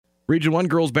Region 1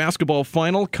 girls basketball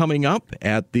final coming up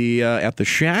at the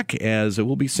Shack, as it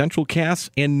will be Central Cass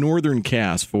and Northern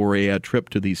Cass for a trip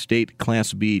to the state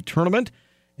Class B tournament,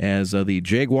 as the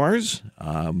Jaguars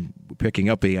picking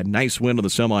up a nice win in the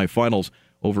semifinals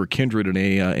over Kindred in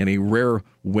a rare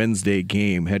Wednesday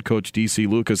game. Head coach D.C.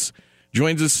 Lucas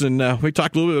joins us, and we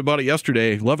talked a little bit about it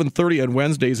yesterday. 11:30 on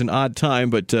Wednesday is an odd time,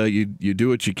 but you do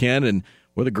what you can, and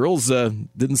well, the girls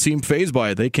didn't seem fazed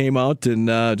by it. They came out and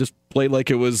just played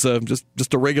like it was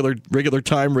just a regular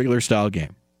time, regular style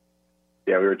game.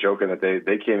 Yeah, we were joking that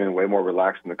they came in way more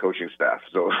relaxed than the coaching staff.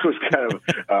 So it was kind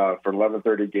of for an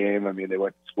 11:30 game. I mean, they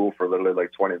went to school for literally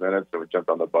like 20 minutes, and we jumped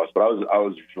on the bus. But I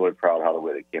was really proud of how the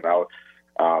way they came out.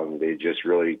 They just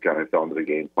really kind of fell into the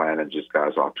game plan and just got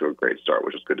us off to a great start,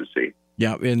 which is good to see.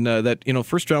 Yeah, and that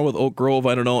first round with Oak Grove,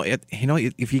 I don't know,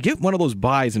 if you get one of those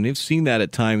buys, and you've seen that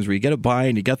at times where you get a buy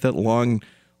and you get that long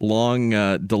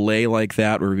delay like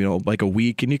that, or like a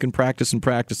week, and you can practice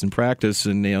and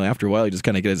after a while you just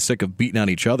kind of get sick of beating on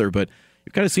each other. But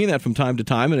you've kind of seen that from time to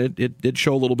time, and it did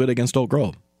show a little bit against Oak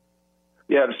Grove.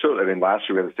 Yeah, so I mean, last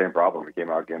year we had the same problem. We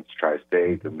came out against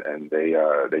Tri-State, and they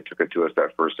took it to us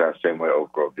that first half, same way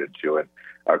Oak Grove did too. And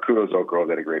kudos to Oak Grove,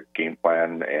 they had a great game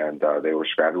plan, and they were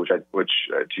scrambled, which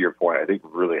to your point, I think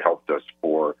really helped us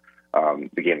for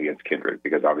the game against Kindred,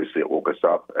 because obviously it woke us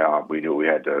up. We knew we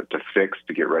had to fix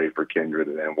to get ready for Kindred,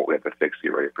 and then what we had to fix to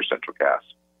get ready for Central Cass.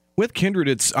 With Kindred,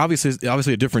 it's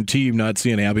obviously a different team. Not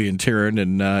seeing Abby and Taryn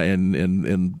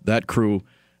and that crew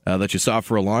that you saw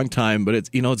for a long time, but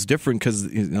it's different because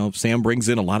Sam brings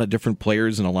in a lot of different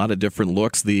players and a lot of different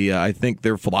looks. I think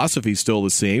their philosophy is still the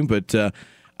same, but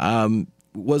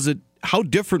how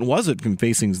different was it from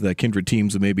facing the Kindred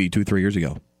teams of maybe 2-3 years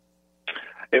ago?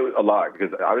 It was a lot,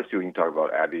 because obviously when you talk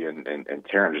about Abby and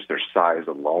Taryn, just their size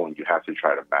alone, you have to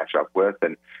try to match up with.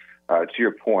 And to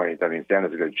your point, I mean, Sam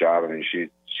does a good job. I mean,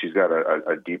 she's got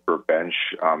a deeper bench,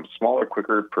 smaller,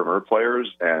 quicker perimeter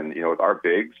players, and with our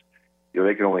bigs,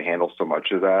 they can only handle so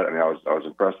much of that. I mean, I was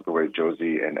impressed with the way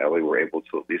Josie and Ellie were able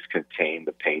to at least contain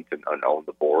the paint and own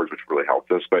the boards, which really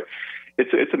helped us. But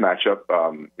it's a matchup.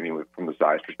 I mean, from the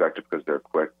size perspective, because they're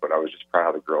quick. But I was just proud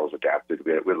how the girls adapted.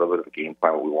 We had a little bit of a game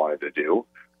plan what we wanted to do,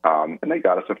 and they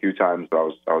got us a few times.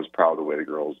 But I was proud of the way the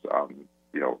girls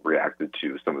reacted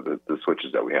to some of the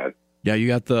switches that we had. Yeah, you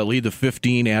got the lead to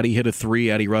 15. Addie hit a 3.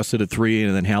 Addie Russ hit a 3,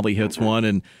 and then Hallie hits one,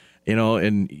 and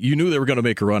you knew they were going to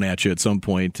make a run at you at some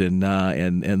point, and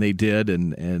they did.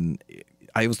 And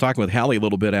I was talking with Hallie a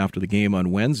little bit after the game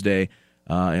on Wednesday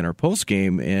in our post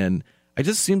game, and it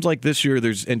just seems like this year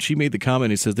and she made the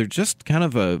comment. He says there's just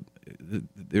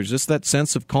there's just that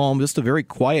sense of calm, just a very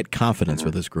quiet confidence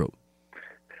with this group.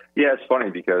 Yeah, it's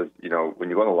funny because, when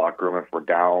you go in the locker room, if we're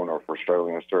down or if we're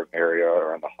struggling in a certain area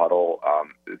or in the huddle,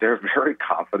 they're very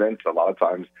confident. A lot of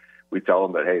times we tell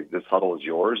them that, hey, this huddle is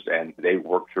yours, and they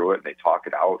work through it and they talk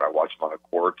it out. I watch them on the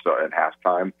court at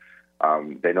halftime.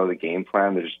 They know the game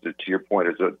plan. There's, to your point,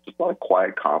 there's just a lot of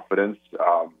quiet confidence.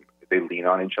 They lean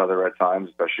on each other at times,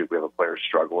 especially if we have a player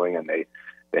struggling, and they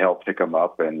help pick them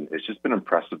up. And it's just been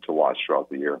impressive to watch throughout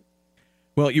the year.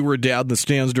 Well, you were a dad in the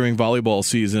stands during volleyball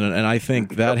season, and I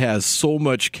think that has so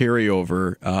much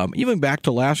carryover, even back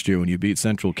to last year when you beat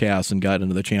Central Cass and got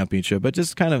into the championship. But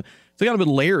just kind of, it's got been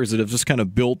layers that have just kind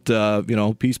of built,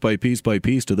 piece by piece by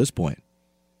piece to this point.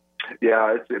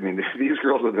 Yeah, these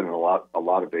girls have been in a lot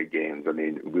of big games. I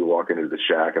mean, we walk into the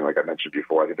Shack, and like I mentioned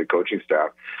before, I think the coaching staff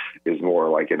is more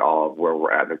like in awe of where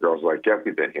we're at. And the girls are like, yeah,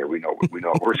 we've been here. We know what we're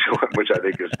doing, which I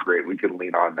think is great. We can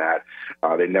lean on that.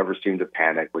 They never seem to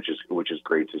panic, which is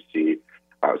great to see.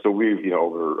 So we've,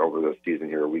 over the season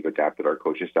here, we've adapted our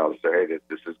coaching style to say, hey,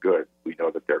 this is good. We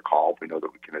know that they're calm. We know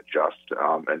that we can adjust,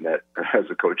 and that as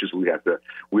the coaches, we have to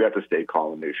stay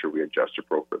calm and make sure we adjust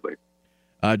appropriately.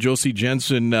 Josie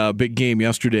Jensen, big game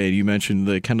yesterday. You mentioned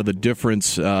the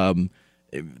difference, the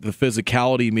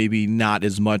physicality, maybe not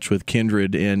as much with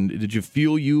Kindred. And did you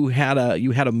feel you had a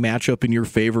matchup in your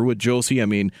favor with Josie? I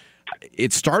mean,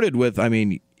 it started with,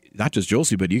 not just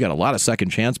Josie, but you got a lot of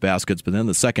second chance baskets. But then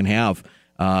the second half,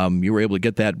 you were able to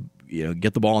get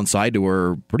the ball inside to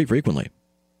her pretty frequently.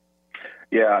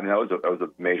 Yeah, that was a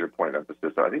major point of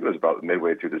emphasis. I think it was about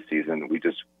midway through the season.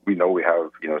 We know we have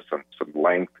some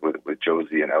length with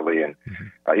Josie and Ellie, and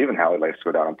even Hallie likes to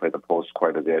go down and play the post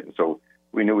quite a bit. And so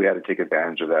we knew we had to take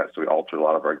advantage of that. So we altered a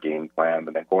lot of our game plan.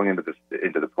 But then going into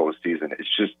the postseason,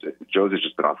 Josie's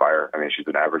just been on fire. She's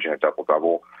been averaging a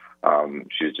double-double.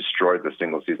 She's destroyed the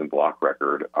single season block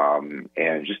record,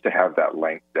 and just to have that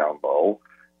length down low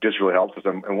just really helps us.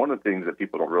 And one of the things that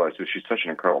people don't realize is she's such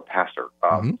an incredible passer.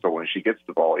 So when she gets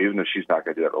the ball, even if she's not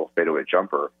going to do that little fadeaway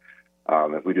jumper,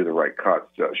 if we do the right cuts,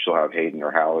 she'll have Hayden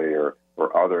or Hallie or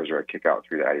or others are a kick out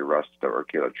three to Addie Rust or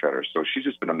Kayla Treader. So she's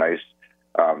just been a nice.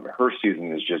 Her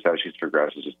season is just, as she's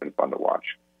progressed, has just been fun to watch.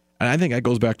 And I think that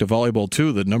goes back to volleyball,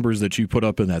 too, the numbers that you put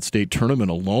up in that state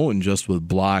tournament alone, just with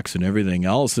blocks and everything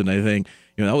else. And I think,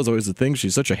 that was always the thing.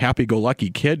 She's such a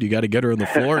happy-go-lucky kid. You got to get her on the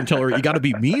floor and tell her you got to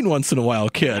be mean once in a while,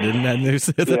 kid. And then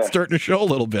that's starting to show a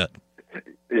little bit.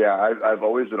 Yeah, I've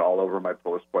always been all over my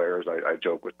post players. I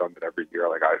joke with them that every year,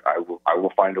 like I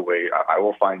will find a way. I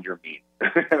will find your mean.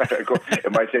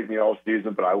 It might take me all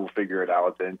season, but I will figure it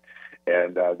out.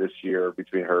 And this year,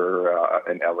 between her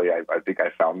and Ellie, I think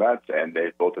I found that, and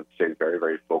they both have stayed very,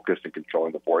 very focused in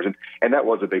controlling the boards. And that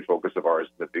was a big focus of ours.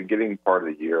 The beginning part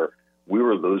of the year, we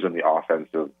were losing the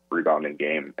offensive rebounding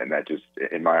game, and that just,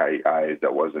 in my eyes,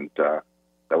 that wasn't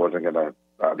going to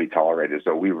be tolerated.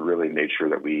 So we really made sure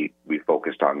that we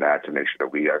focused on that to make sure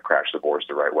that we crashed the boards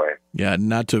the right way. Yeah,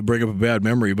 not to bring up a bad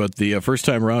memory, but the first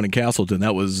time around in Castleton,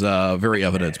 that was very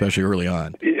evident, especially early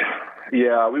on.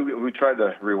 Yeah, we tried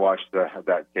to rewatch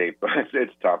that tape, but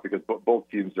it's tough because both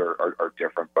teams are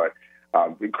different. But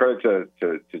credit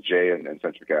to Jay and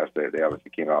Central Cass, they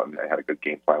obviously came out and had a good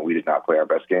game plan. We did not play our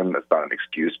best game. That's not an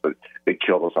excuse, but they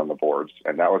killed us on the boards,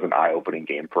 and that was an eye-opening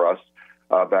game for us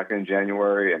back in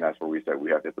January, and that's where we said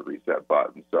we have to hit the reset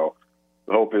button. So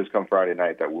the hope is come Friday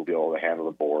night that we'll be able to handle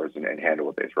the boards and handle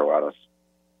what they throw at us.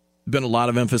 Been a lot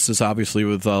of emphasis, obviously,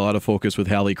 with a lot of focus with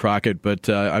Hallie Crockett, but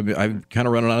I've kind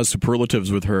of run out of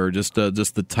superlatives with her. Just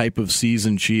the type of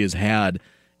season she has had,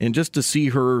 and just to see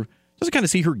her,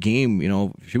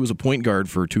 game. She was a point guard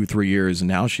for 2-3 years, and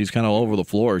now she's kind of all over the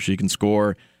floor. She can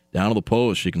score down to the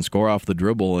post, she can score off the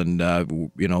dribble, and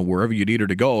wherever you need her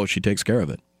to go, she takes care of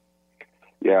it.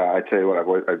 Yeah, I tell you what, I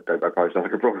probably sound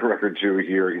like a broken record too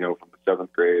here. From the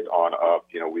 7th grade on up,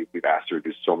 we've asked her to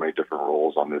do so many different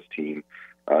roles on this team.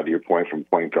 To your point, from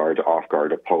point guard to off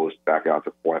guard to post, back out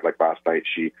to point. Like last night,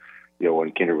 she,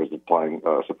 when Kinder was supplying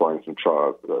some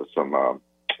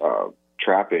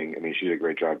trapping, she did a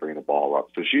great job bringing the ball up.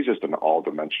 So she's just an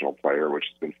all-dimensional player, which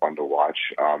has been fun to watch.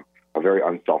 A very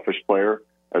unselfish player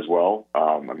as well.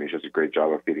 She does a great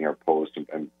job of feeding our post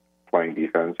and playing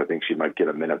defense. I think she might get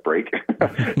a minute break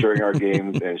during our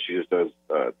games, and she just does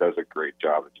a great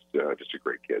job. Just a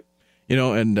great kid.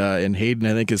 And Hayden,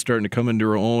 I think, is starting to come into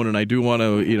her own. And I do want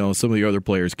to, some of the other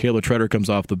players. Kayla Treader comes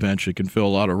off the bench; she can fill a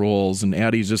lot of roles. And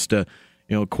Addie's just a,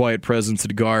 quiet presence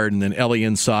at guard. And then Ellie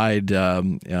inside,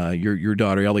 your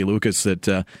daughter Ellie Lucas.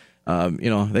 That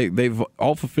they've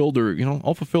all fulfilled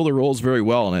their roles very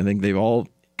well. And I think they've all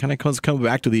kind of come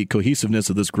back to the cohesiveness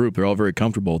of this group. They're all very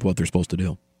comfortable with what they're supposed to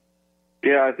do.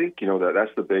 Yeah, I think,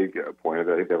 that's the big point of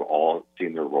it. I think they've all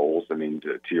seen their roles.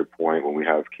 To your point, when we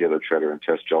have Kayla Treader and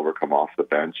Tess Jelber come off the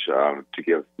bench to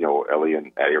give, Ellie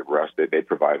and Addie a rest, they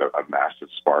provide a massive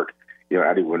spark.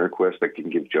 Addie Winterquist, that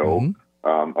can give Joe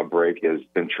a break, has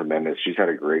been tremendous. She's had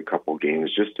a great couple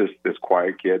games. Just this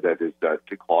quiet kid that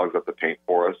clogs up the paint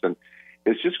for us. And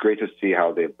it's just great to see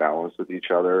how they've balanced with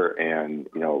each other. And,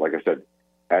 like I said,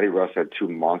 Addie Rust had 2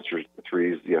 monster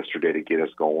threes yesterday to get us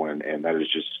going, and that is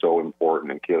just so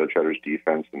important. And Kayla Treader's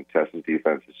defense and Tess's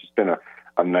defense, it's just been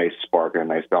a nice spark and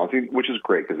a nice balance, which is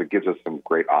great because it gives us some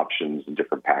great options and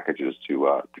different packages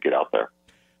to get out there.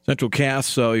 Central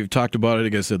Cass, you've talked about it.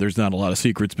 Like I said, there's not a lot of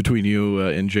secrets between you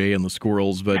and Jay and the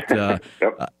Squirrels, but yep.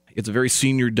 It's a very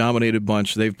senior-dominated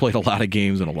bunch. They've played a lot of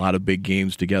games and a lot of big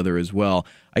games together as well.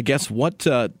 I guess what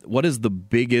is the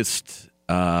biggest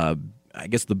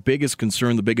the biggest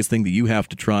concern, the biggest thing that you have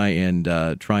to try and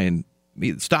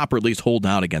stop or at least hold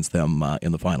out against them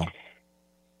in the final?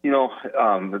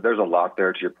 There's a lot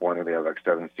there to your point. And they have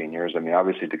 7 seniors.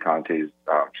 Obviously DeConte's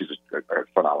she's a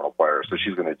phenomenal player, so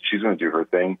she's gonna do her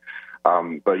thing.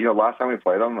 But last time we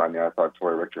played them, I thought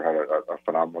Tori Richter had a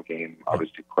phenomenal game.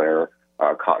 Obviously Claire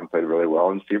Cotton played really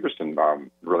well, and Severson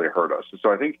really hurt us.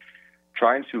 So I think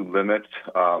trying to limit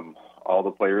all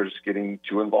the players getting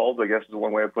too involved, I guess is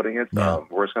one way of putting it. Yeah.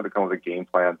 We're just going to come with a game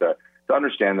plan to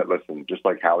understand that, listen, just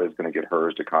like Hallie's going to get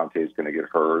hers, DeConte is going to get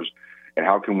hers, and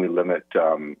how can we limit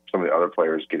some of the other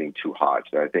players getting too hot?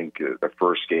 I think the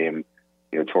first game,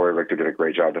 Tori Richter did a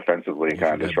great job defensively and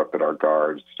kind of disrupted our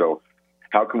guards. So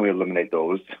how can we eliminate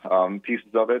those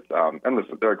pieces of it? And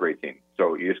listen, they're a great team.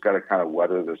 So you just got to kind of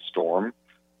weather the storm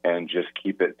and just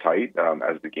keep it tight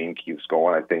as the game keeps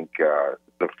going. I think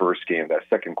the first game, that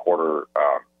second quarter,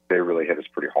 they really hit us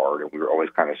pretty hard, and we were always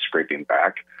kind of scraping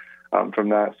back from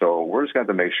that. So we're just going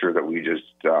to have to make sure that we just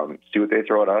see what they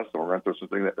throw at us, and we're going to throw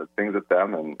some things at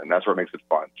them, and that's what makes it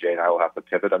fun. Jay and I will have to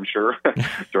pivot, I'm sure,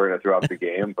 throughout the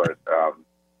game, but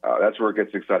that's where it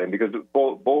gets exciting because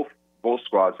both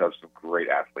squads have some great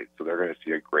athletes, so they're going to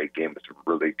see a great game with some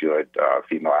really good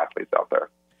female athletes out there.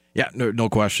 Yeah, no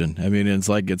question. I mean, it's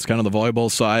kind of the volleyball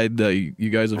side. You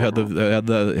guys have had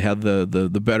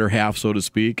the better half, so to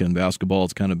speak, and basketball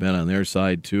has kind of been on their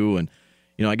side too. And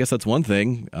I guess that's one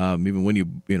thing. Even when you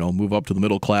move up to the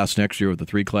middle class next year with the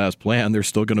 3-class plan, they're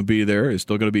still going to be there. It's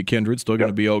still going to be Kindred, still going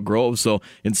to be Oak Grove. So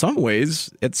in some ways,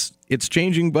 it's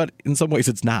changing, but in some ways,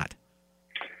 it's not.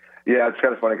 Yeah, it's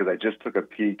kind of funny because I just took a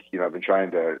peek. I've been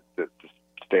trying to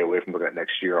stay away from looking at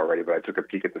next year already, but I took a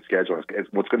peek at the schedule.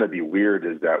 What's going to be weird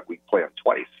is that we play them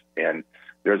twice, and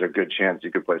there's a good chance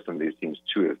you could play some of these teams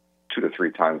two to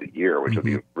three times a year, which will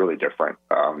be really different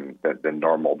than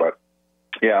normal. But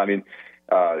yeah, I mean,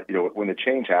 when the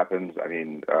change happens, I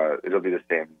mean, it'll be the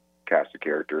same cast of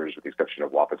characters with the exception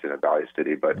of Wahpeton and Valley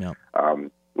City, but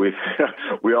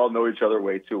we all know each other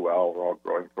way too well. We're all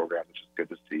growing programs, which is good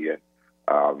to see. And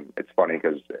it's funny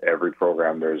because every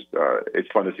program it's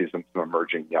fun to see some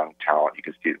emerging young talent. You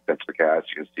can see it in Central Cass,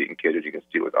 you can see it in Kindred, you can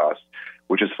see it with us,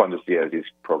 which is fun to see as these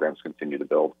programs continue to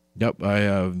build. Yep,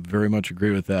 I very much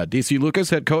agree with that. DC Lucas,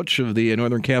 head coach of the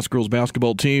Northern Cass girls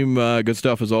basketball team. Good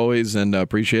stuff as always, and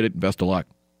appreciate it. Best of luck.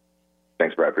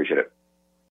 Thanks, Brad. Appreciate it.